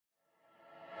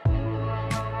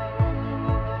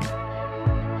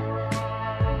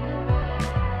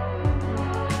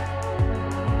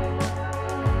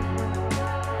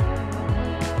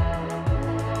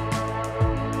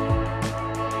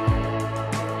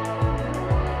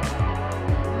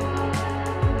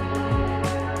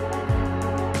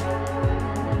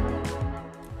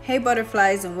Hey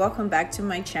butterflies, and welcome back to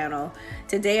my channel.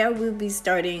 Today I will be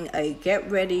starting a get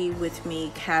ready with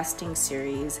me casting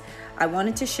series. I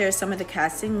wanted to share some of the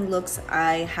casting looks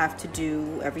I have to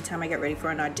do every time I get ready for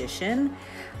an audition.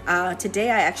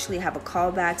 Today I actually have a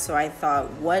callback, so I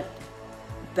thought what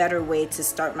better way to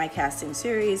start my casting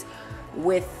series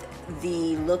with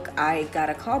the look I got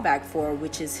a callback for,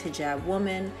 which is hijab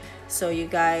woman. So you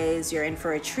guys, you're in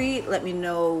for a treat. Let me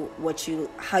know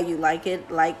how you like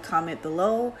it. Like, comment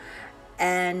below,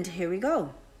 and here we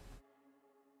go.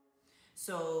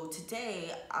 So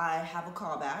today I have a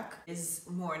callback. It's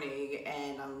morning,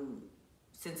 and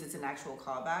since it's an actual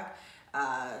callback,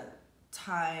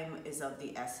 time is of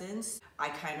the essence. I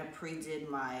kind of pre-did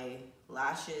my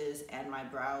lashes and my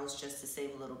brows just to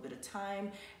save a little bit of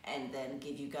time and then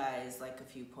give you guys like a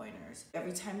few pointers.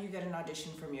 Every time you get an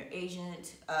audition from your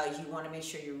agent, you want to make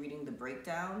sure you're reading the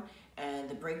breakdown, and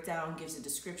the breakdown gives a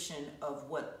description of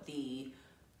what the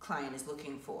client is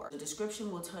looking for. The description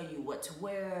will tell you what to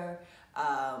wear,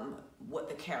 what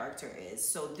the character is.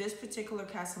 So this particular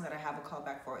casting that I have a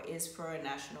callback for is for a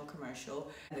national commercial.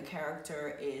 The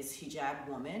character is hijab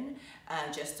woman.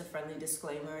 Just a friendly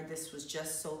disclaimer, this was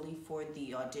just solely for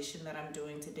the audition that I'm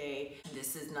doing today.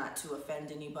 This is not to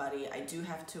offend anybody. I do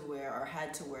have to wear, or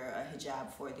had to wear, a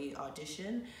hijab for the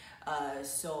audition.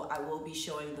 So I will be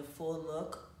showing the full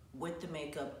look with the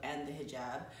makeup and the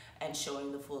hijab, and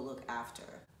showing the full look after.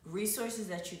 Resources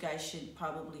that you guys should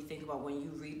probably think about when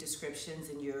you read descriptions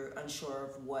and you're unsure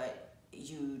of what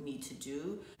you need to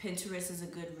do. Pinterest is a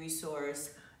good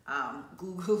resource.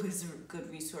 Google is a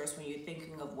good resource when you're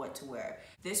thinking of what to wear.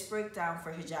 This breakdown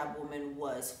for hijab woman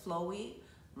was flowy,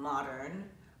 modern,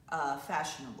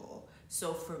 fashionable.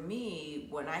 So for me,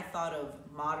 when I thought of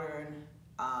modern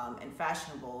and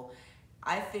fashionable,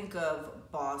 I think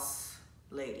of boss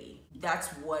lady. That's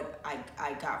what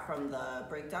I got from the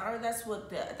breakdown, or that's what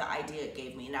the idea it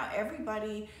gave me. Now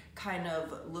everybody kind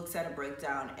of looks at a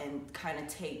breakdown and kind of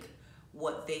take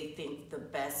what they think the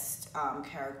best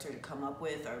character to come up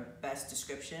with, or best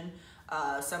description.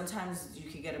 Sometimes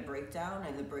you could get a breakdown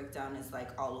and the breakdown is like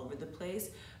all over the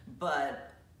place, but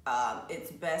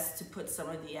it's best to put some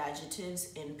of the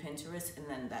adjectives in Pinterest, and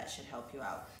then that should help you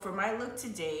out. For my look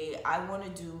today, I want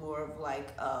to do more of like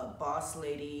a boss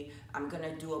lady. I'm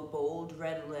gonna do a bold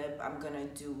red lip. I'm gonna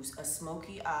do a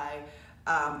smoky eye,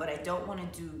 but I don't want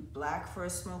to do black for a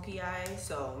smoky eye,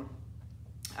 so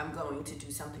I'm going to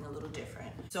do something a little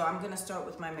different. So I'm gonna start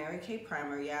with my Mary Kay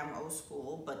primer. Yeah, I'm old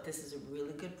school, but this is a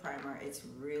really good primer. It's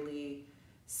really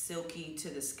silky to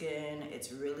the skin.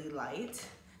 It's really light.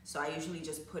 So I usually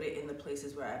just put it in the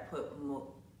places where I put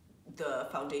the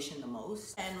foundation the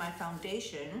most. And my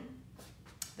foundation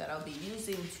that I'll be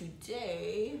using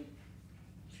today,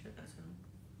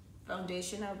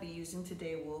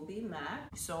 will be MAC.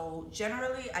 So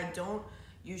generally I don't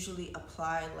usually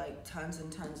apply like tons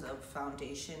and tons of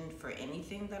foundation for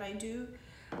anything that I do,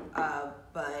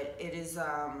 but it is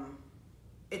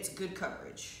it's good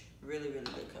coverage, really good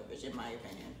coverage in my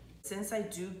opinion. Since I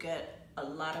do get a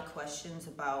lot of questions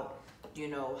about, you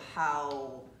know,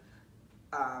 how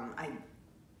I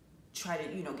try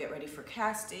to, get ready for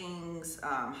castings,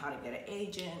 how to get an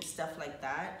agent, stuff like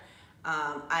that.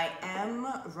 I am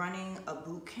running a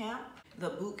boot camp.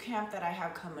 The boot camp that I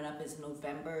have coming up is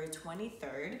November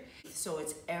 23rd. So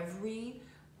it's every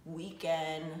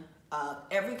weekend,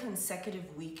 every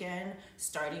consecutive weekend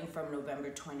starting from November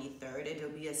 23rd. It'll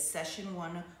be a session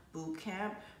 1 boot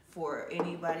camp for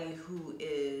anybody who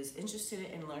is interested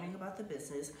in learning about the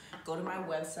business. Go to my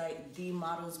website, The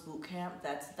Models Bootcamp.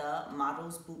 That's The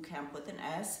Models Bootcamp with an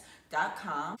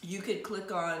S.com. You could click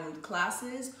on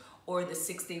classes or the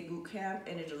 6-day bootcamp,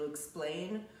 and it'll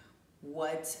explain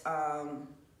what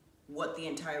the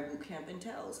entire bootcamp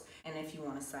entails. And if you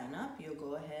want to sign up, you'll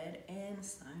go ahead and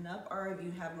sign up. Or if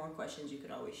you have more questions, you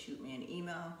could always shoot me an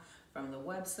email from the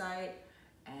website,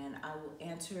 and I will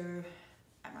answer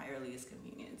at my earliest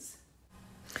convenience.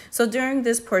 So during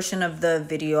this portion of the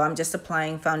video, I'm just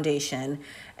applying foundation,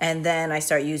 and then I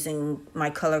start using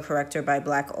my color corrector by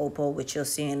Black Opal, which you'll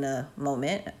see in a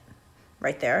moment,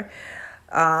 right there.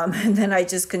 And then I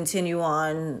just continue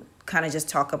on, kind of just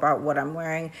talk about what I'm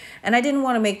wearing. And I didn't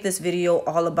want to make this video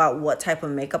all about what type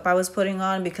of makeup I was putting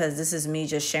on, because this is me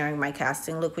just sharing my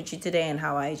casting look with you today and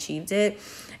how I achieved it.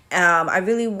 I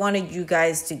really wanted you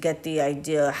guys to get the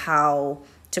idea how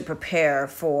to prepare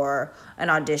for an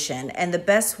audition. And the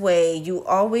best way, you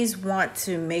always want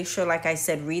to make sure, like I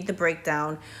said, read the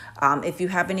breakdown. If you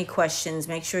have any questions,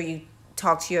 make sure you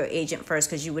talk to your agent first,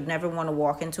 because you would never want to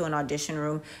walk into an audition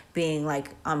room being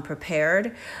like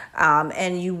unprepared.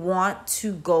 And you want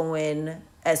to go in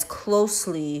as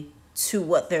closely to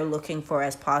what they're looking for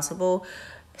as possible.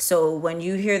 So when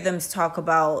you hear them talk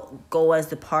about go as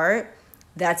the part,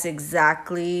 that's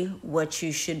exactly what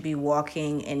you should be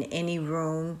walking in any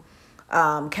room,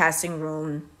 casting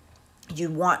room. You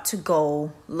want to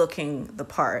go looking the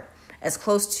part, as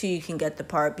close to you can get the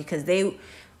part, because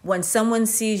when someone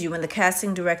sees you, when the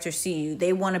casting director sees you,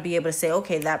 they want to be able to say,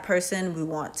 okay, that person, we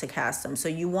want to cast them. So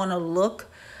you want to look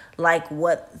like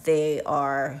what they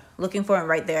are looking for. And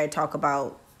right there I talk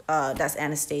about, that's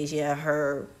Anastasia,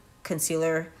 her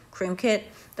concealer cream kit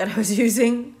that I was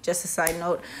using, just a side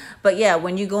note. But yeah,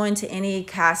 when you go into any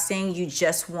casting, you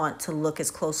just want to look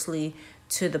as closely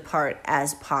to the part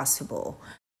as possible.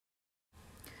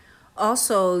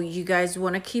 Also, you guys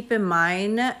want to keep in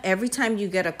mind, every time you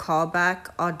get a callback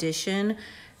audition,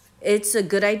 it's a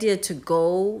good idea to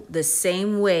go the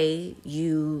same way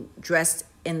you dressed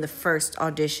in the first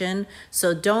audition.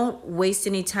 So don't waste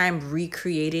any time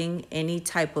recreating any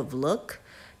type of look.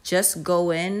 Just go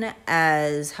in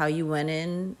as how you went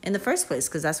in the first place,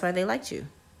 because that's why they liked you.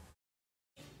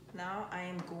 Now I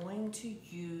am going to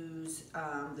use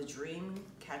the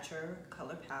Dreamcatcher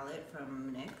color palette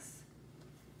from NYX.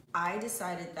 I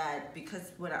decided that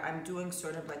because when I'm doing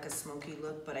sort of like a smoky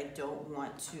look, but I don't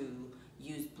want to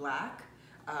use black,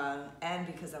 and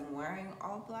because I'm wearing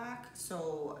all black,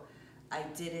 so I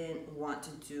didn't want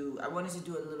to do, I wanted to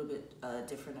do a little bit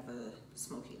different of a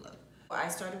smoky look. I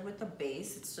started with the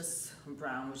base, it's just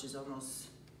brown, which is almost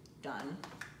done.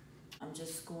 I'm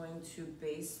just going to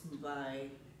base my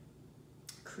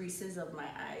creases of my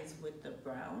eyes with the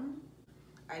brown.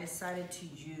 I decided to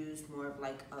use more of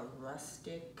like a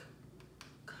rustic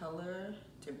color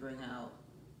to bring out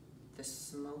the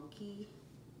smokiness,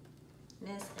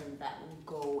 and that will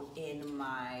go in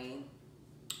my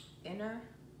inner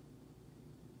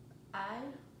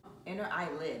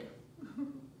eyelid.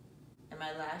 And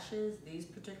my lashes, these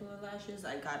particular lashes,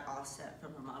 I got offset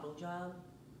from a model job,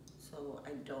 so I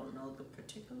don't know the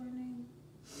particular name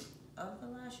of the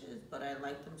lashes, but I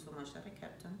like them so much that I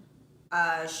kept them.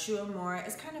 Uemura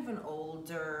is kind of an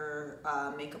older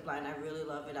makeup line. I really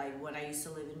love it. When I used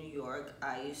to live in New York,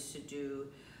 I used to do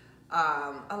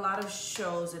a lot of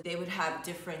shows. They would have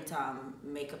different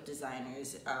makeup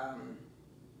designers,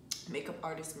 makeup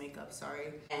artists makeup,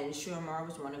 sorry. And Uemura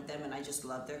was one of them, and I just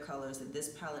love their colors. And this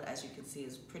palette, as you can see,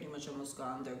 is pretty much almost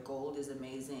gone. Their gold is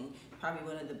amazing. Probably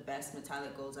one of the best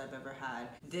metallic golds I've ever had.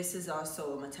 This is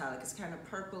also a metallic. It's kind of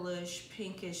purplish,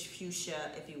 pinkish,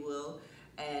 fuchsia, if you will.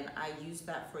 And I used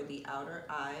that for the outer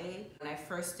eye. When I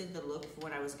first did the look,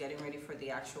 when I was getting ready for the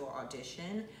actual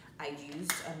audition, I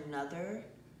used another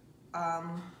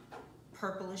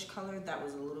purplish color that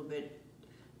was a little bit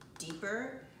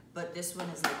deeper, but this one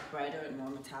is like brighter and more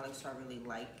metallic, so I really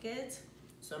like it.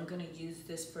 So I'm gonna use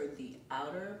this for the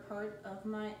outer part of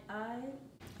my eye.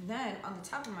 And then on the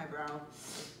top of my brow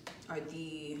are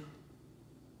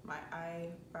my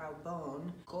eyebrow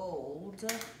bone,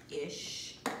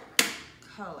 gold-ish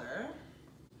color.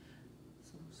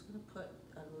 So I'm just gonna put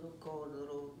a little gold, a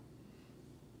little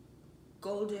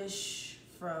goldish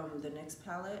from the NYX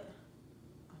palette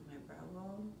on my brow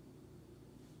bone.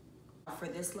 For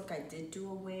this look, I did do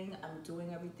a wing. I'm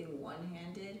doing everything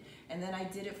one-handed, and then I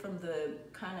did it from the,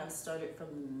 kind of started from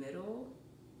the middle,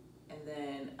 and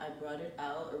then I brought it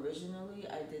out. Originally,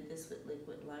 I did this with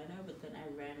liquid liner, but then I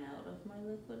ran out of my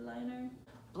liquid liner.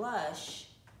 Blush,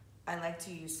 I like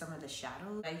to use some of the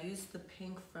shadows. I used the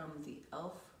pink from the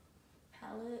e.l.f.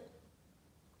 palette,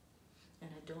 and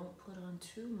I don't put on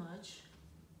too much,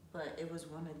 but it was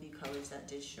one of the colors that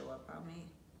did show up on me.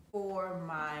 For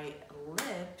my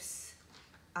lips,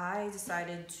 I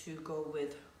decided to go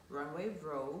with Runway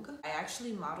Rogue. I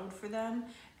actually modeled for them,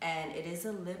 and it is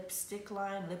a lipstick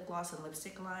line, lip gloss and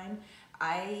lipstick line.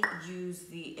 I used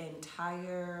the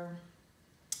entire,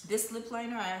 this lip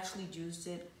liner, I actually used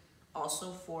it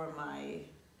also for my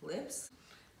lips.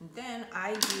 And then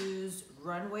I used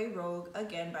Runway Rogue,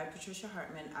 again by Patricia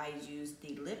Hartman. I used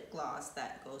the lip gloss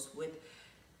that goes with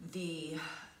the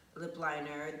lip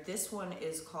liner. This one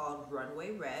is called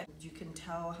Runway Red. You can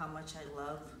tell how much I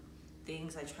love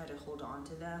things. I try to hold on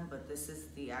to them, but this is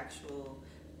the actual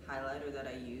highlighter that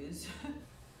I use.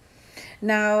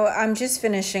 Now I'm just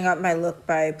finishing up my look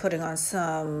by putting on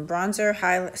some bronzer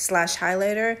slash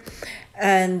highlighter,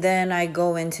 and then I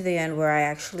go into the end where I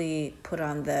actually put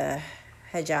on the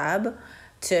hijab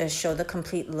to show the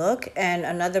complete look. And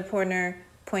another pointer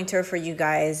for you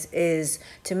guys is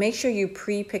to make sure you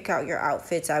pre-pick out your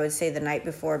outfits, I would say the night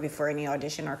before any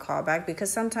audition or callback,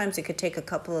 because sometimes it could take a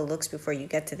couple of looks before you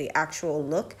get to the actual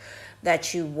look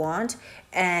that you want.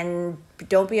 And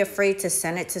don't be afraid to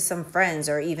send it to some friends,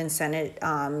 or even send it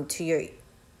to your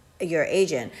your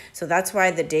agent. So that's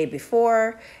why the day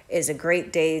before is a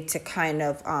great day to kind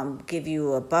of give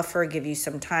you a buffer, give you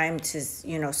some time to,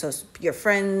 you know, so your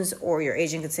friends or your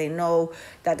agent could say, no,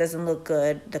 that doesn't look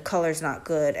good, the color's not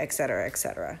good, etc.,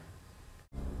 etc.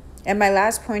 And my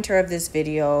last pointer of this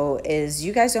video is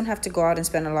you guys don't have to go out and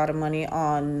spend a lot of money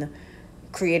on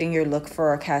creating your look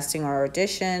for a casting or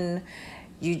audition.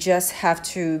 You just have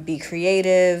to be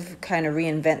creative, kind of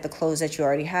reinvent the clothes that you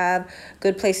already have.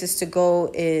 Good places to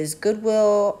go is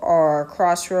Goodwill or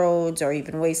Crossroads or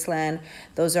even Wasteland.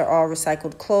 Those are all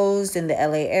recycled clothes in the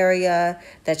LA area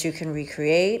that you can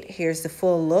recreate. Here's the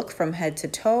full look from head to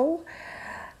toe.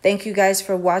 Thank you guys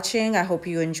for watching. I hope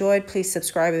you enjoyed. Please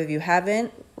subscribe if you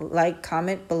haven't. Like,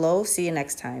 comment below. See you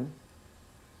next time.